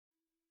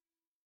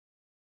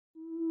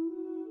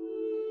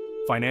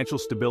Financial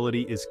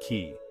stability is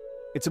key.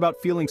 It's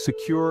about feeling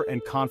secure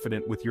and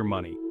confident with your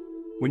money.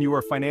 When you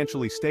are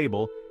financially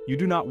stable, you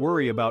do not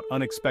worry about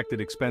unexpected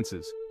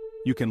expenses.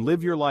 You can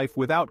live your life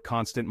without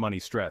constant money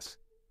stress.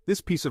 This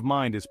peace of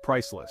mind is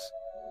priceless.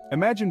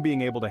 Imagine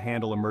being able to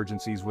handle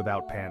emergencies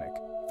without panic.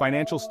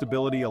 Financial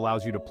stability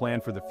allows you to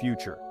plan for the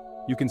future.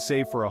 You can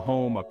save for a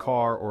home, a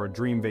car, or a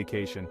dream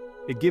vacation.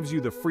 It gives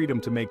you the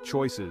freedom to make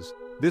choices.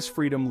 This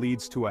freedom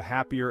leads to a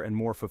happier and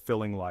more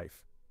fulfilling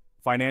life.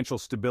 Financial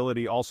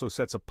stability also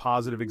sets a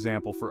positive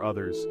example for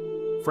others.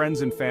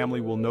 Friends and family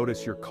will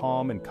notice your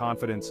calm and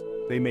confidence.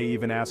 They may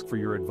even ask for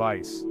your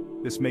advice.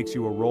 This makes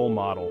you a role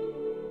model.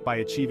 By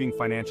achieving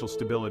financial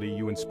stability,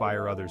 you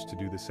inspire others to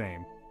do the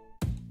same.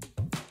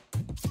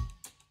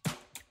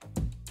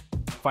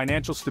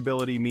 Financial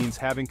stability means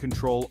having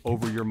control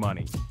over your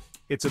money.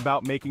 It's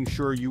about making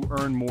sure you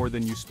earn more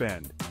than you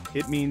spend.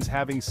 It means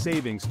having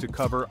savings to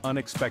cover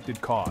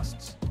unexpected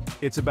costs.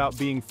 It's about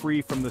being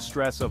free from the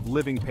stress of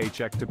living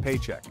paycheck to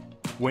paycheck.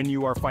 When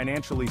you are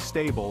financially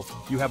stable,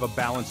 you have a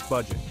balanced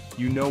budget.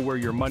 You know where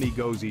your money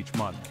goes each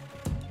month.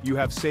 You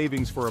have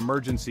savings for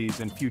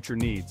emergencies and future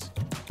needs.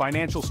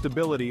 Financial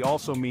stability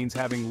also means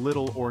having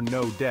little or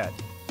no debt.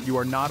 You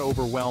are not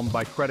overwhelmed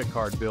by credit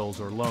card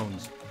bills or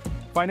loans.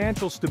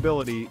 Financial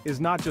stability is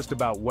not just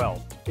about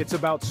wealth, it's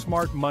about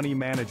smart money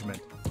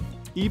management.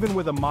 Even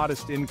with a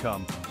modest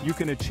income, you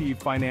can achieve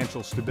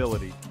financial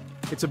stability.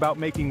 It's about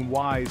making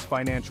wise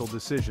financial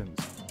decisions.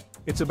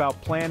 It's about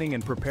planning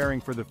and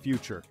preparing for the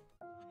future.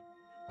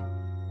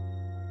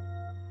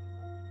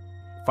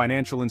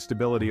 Financial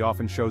instability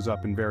often shows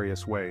up in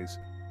various ways.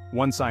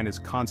 One sign is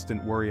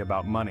constant worry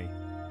about money.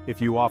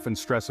 If you often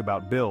stress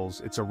about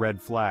bills, it's a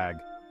red flag.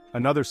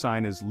 Another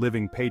sign is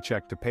living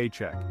paycheck to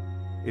paycheck.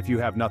 If you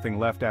have nothing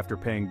left after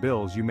paying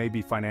bills, you may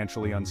be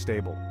financially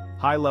unstable.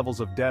 High levels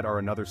of debt are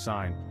another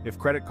sign. If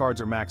credit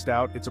cards are maxed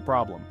out, it's a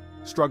problem.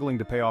 Struggling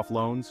to pay off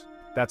loans?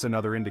 That's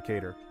another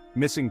indicator.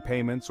 Missing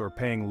payments or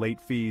paying late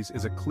fees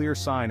is a clear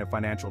sign of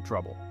financial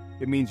trouble.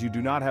 It means you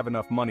do not have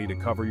enough money to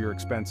cover your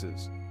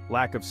expenses.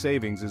 Lack of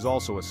savings is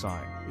also a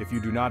sign. If you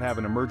do not have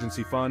an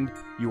emergency fund,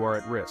 you are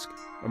at risk.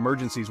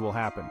 Emergencies will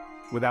happen.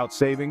 Without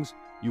savings,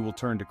 you will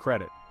turn to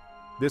credit.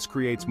 This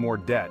creates more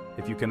debt.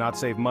 If you cannot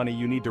save money,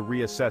 you need to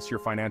reassess your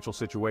financial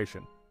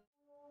situation.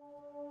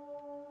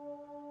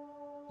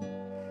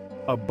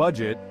 A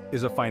budget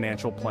is a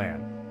financial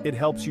plan. It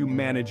helps you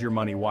manage your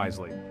money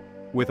wisely.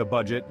 With a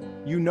budget,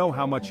 you know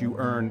how much you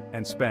earn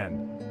and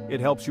spend. It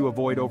helps you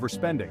avoid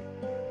overspending.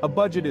 A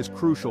budget is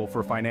crucial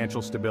for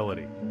financial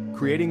stability.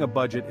 Creating a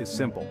budget is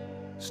simple.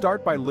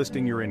 Start by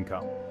listing your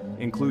income.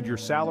 Include your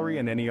salary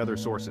and any other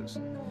sources.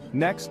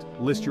 Next,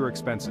 list your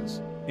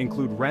expenses.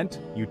 Include rent,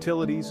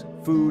 utilities,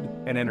 food,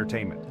 and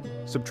entertainment.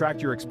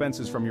 Subtract your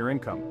expenses from your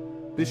income.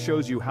 This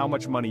shows you how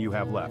much money you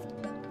have left.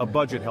 A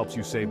budget helps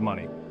you save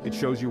money. It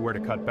shows you where to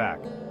cut back.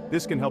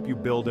 This can help you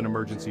build an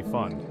emergency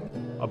fund.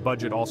 A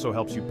budget also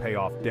helps you pay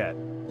off debt.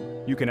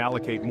 You can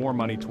allocate more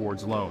money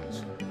towards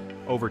loans.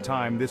 Over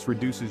time, this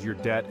reduces your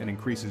debt and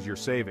increases your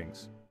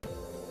savings.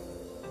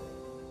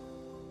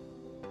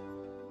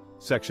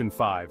 Section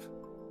 5.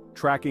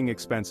 Tracking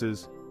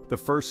expenses, the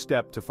first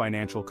step to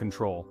financial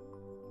control.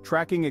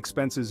 Tracking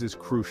expenses is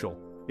crucial.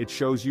 It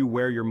shows you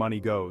where your money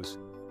goes.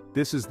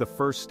 This is the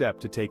first step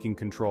to taking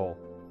control.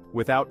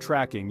 Without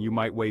tracking, you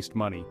might waste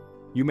money.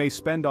 You may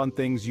spend on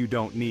things you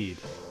don't need.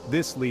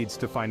 This leads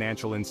to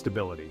financial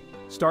instability.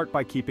 Start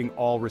by keeping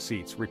all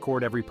receipts,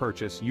 record every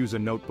purchase, use a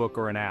notebook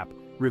or an app,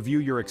 review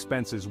your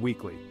expenses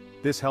weekly.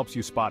 This helps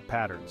you spot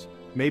patterns.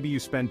 Maybe you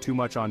spend too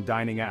much on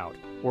dining out,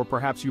 or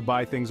perhaps you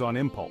buy things on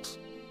impulse.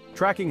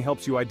 Tracking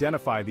helps you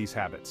identify these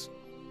habits.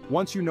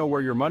 Once you know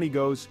where your money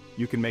goes,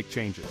 you can make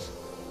changes.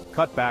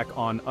 Cut back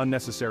on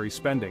unnecessary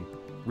spending.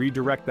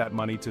 Redirect that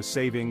money to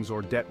savings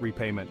or debt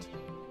repayment.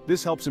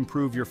 This helps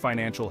improve your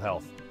financial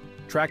health.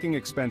 Tracking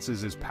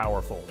expenses is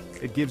powerful.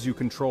 It gives you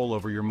control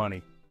over your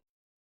money.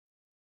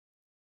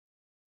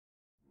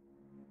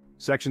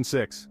 Section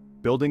 6.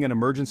 Building an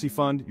emergency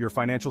fund, your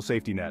financial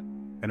safety net.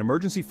 An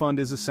emergency fund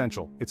is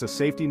essential. It's a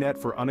safety net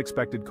for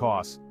unexpected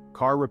costs.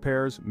 Car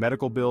repairs,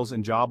 medical bills,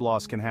 and job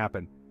loss can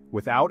happen.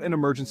 Without an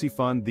emergency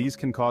fund, these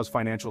can cause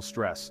financial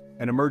stress.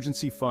 An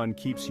emergency fund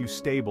keeps you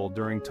stable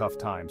during tough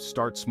times.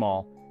 Start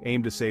small,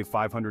 aim to save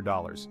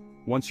 $500.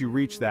 Once you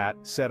reach that,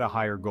 set a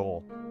higher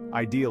goal.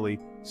 Ideally,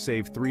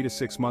 save 3 to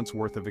 6 months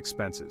worth of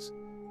expenses.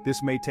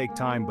 This may take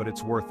time, but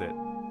it's worth it.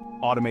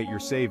 Automate your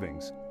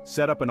savings.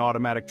 Set up an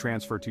automatic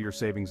transfer to your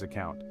savings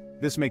account.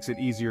 This makes it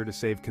easier to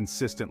save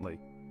consistently.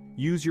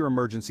 Use your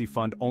emergency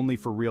fund only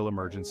for real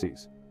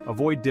emergencies.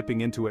 Avoid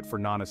dipping into it for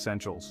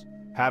non-essentials.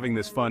 Having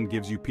this fund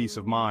gives you peace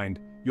of mind.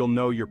 You'll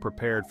know you're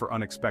prepared for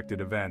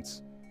unexpected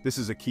events. This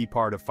is a key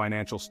part of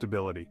financial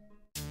stability.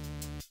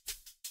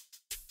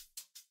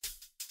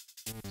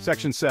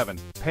 Section 7.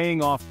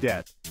 Paying off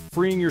debt.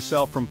 Freeing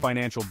yourself from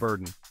financial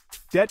burden.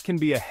 Debt can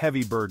be a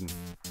heavy burden.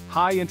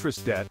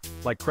 High-interest debt,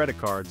 like credit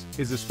cards,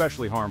 is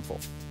especially harmful.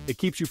 It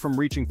keeps you from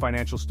reaching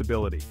financial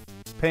stability.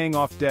 Paying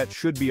off debt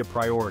should be a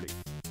priority.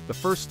 The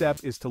first step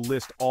is to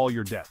list all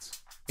your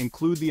debts.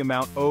 Include the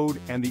amount owed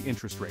and the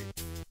interest rate.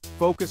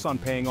 Focus on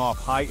paying off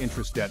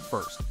high-interest debt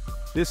first.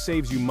 This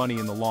saves you money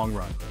in the long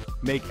run.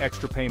 Make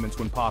extra payments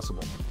when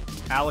possible.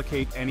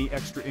 Allocate any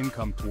extra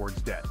income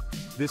towards debt.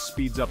 This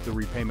speeds up the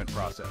repayment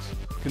process.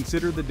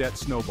 Consider the debt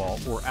snowball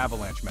or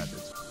avalanche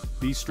methods.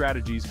 These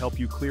strategies help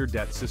you clear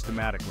debt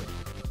systematically.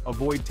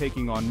 Avoid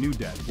taking on new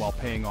debt while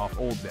paying off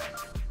old debt.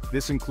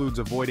 This includes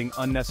avoiding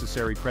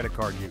unnecessary credit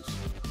card use.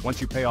 Once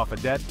you pay off a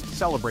debt,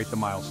 celebrate the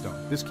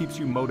milestone. This keeps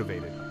you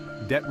motivated.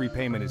 Debt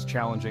repayment is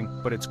challenging,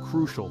 but it's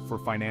crucial for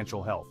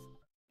financial health.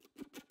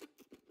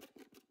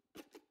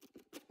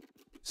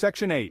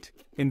 Section 8.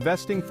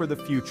 Investing for the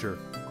future,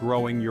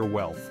 growing your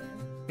wealth.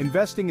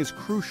 Investing is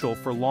crucial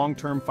for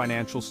long-term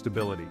financial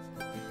stability.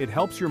 It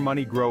helps your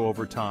money grow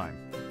over time.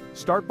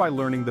 Start by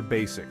learning the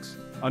basics.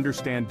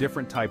 Understand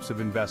different types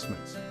of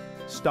investments.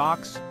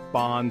 Stocks,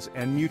 bonds,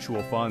 and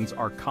mutual funds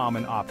are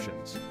common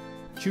options.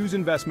 Choose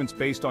investments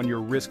based on your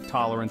risk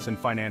tolerance and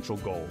financial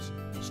goals.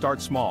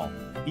 Start small.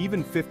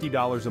 Even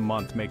 $50 a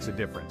month makes a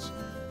difference.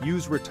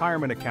 Use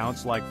retirement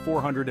accounts like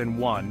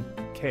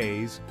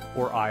 401(k)s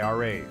or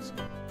IRAs.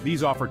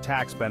 These offer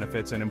tax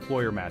benefits and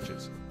employer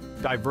matches.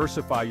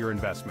 Diversify your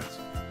investments.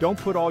 Don't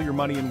put all your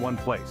money in one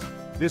place.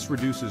 This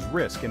reduces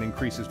risk and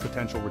increases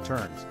potential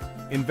returns.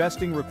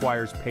 Investing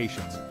requires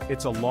patience.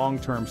 It's a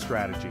long-term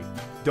strategy.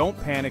 Don't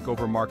panic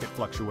over market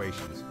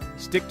fluctuations.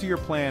 Stick to your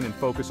plan and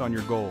focus on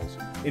your goals.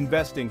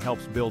 Investing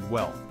helps build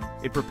wealth.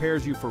 It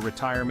prepares you for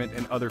retirement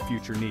and other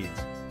future needs.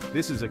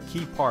 This is a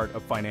key part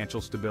of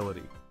financial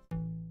stability.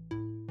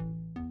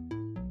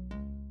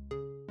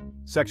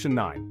 Section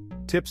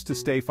 9. Tips to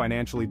stay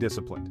financially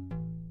disciplined.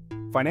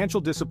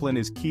 Financial discipline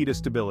is key to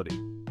stability.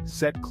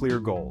 Set clear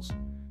goals.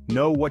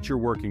 Know what you're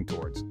working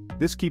towards.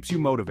 This keeps you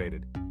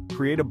motivated.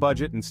 Create a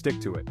budget and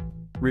stick to it.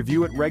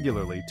 Review it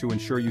regularly to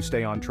ensure you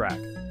stay on track.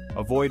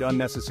 Avoid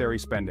unnecessary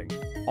spending.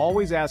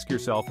 Always ask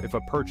yourself if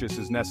a purchase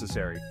is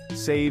necessary.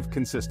 Save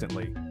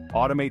consistently.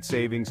 Automate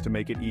savings to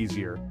make it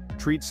easier.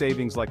 Treat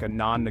savings like a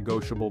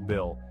non-negotiable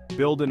bill.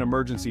 Build an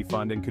emergency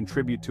fund and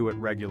contribute to it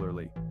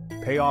regularly.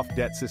 Pay off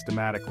debt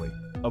systematically.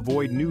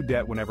 Avoid new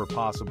debt whenever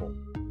possible.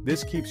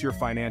 This keeps your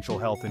financial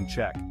health in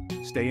check.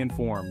 Stay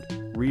informed.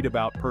 Read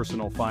about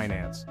personal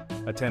finance.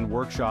 Attend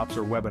workshops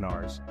or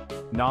webinars.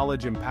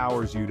 Knowledge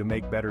empowers you to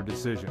make better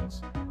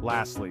decisions.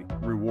 Lastly,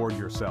 reward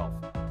yourself.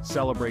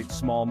 Celebrate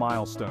small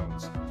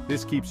milestones.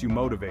 This keeps you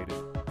motivated.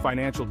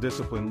 Financial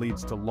discipline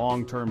leads to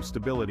long-term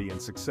stability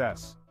and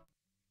success.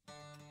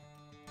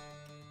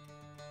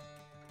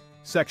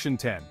 Section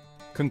 10.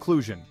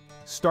 Conclusion.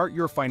 Start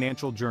your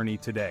financial journey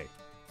today.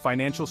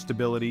 Financial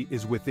stability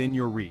is within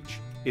your reach.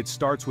 It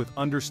starts with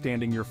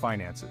understanding your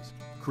finances.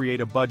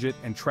 Create a budget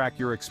and track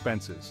your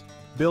expenses.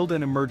 Build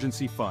an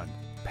emergency fund.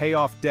 Pay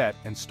off debt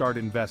and start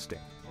investing.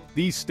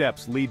 These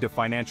steps lead to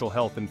financial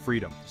health and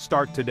freedom.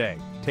 Start today.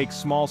 Take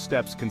small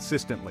steps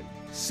consistently.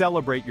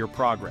 Celebrate your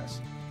progress.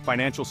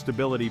 Financial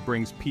stability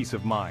brings peace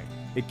of mind.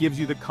 It gives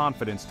you the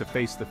confidence to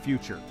face the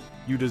future.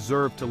 You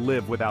deserve to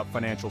live without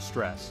financial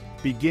stress.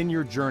 Begin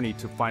your journey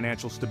to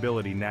financial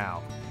stability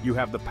now. You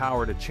have the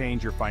power to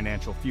change your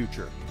financial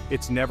future.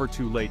 It's never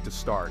too late to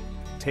start.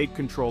 Take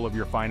control of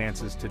your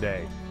finances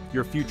today.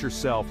 Your future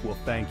self will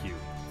thank you.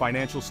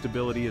 Financial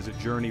stability is a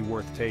journey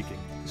worth taking.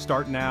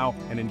 Start now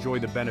and enjoy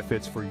the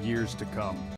benefits for years to come.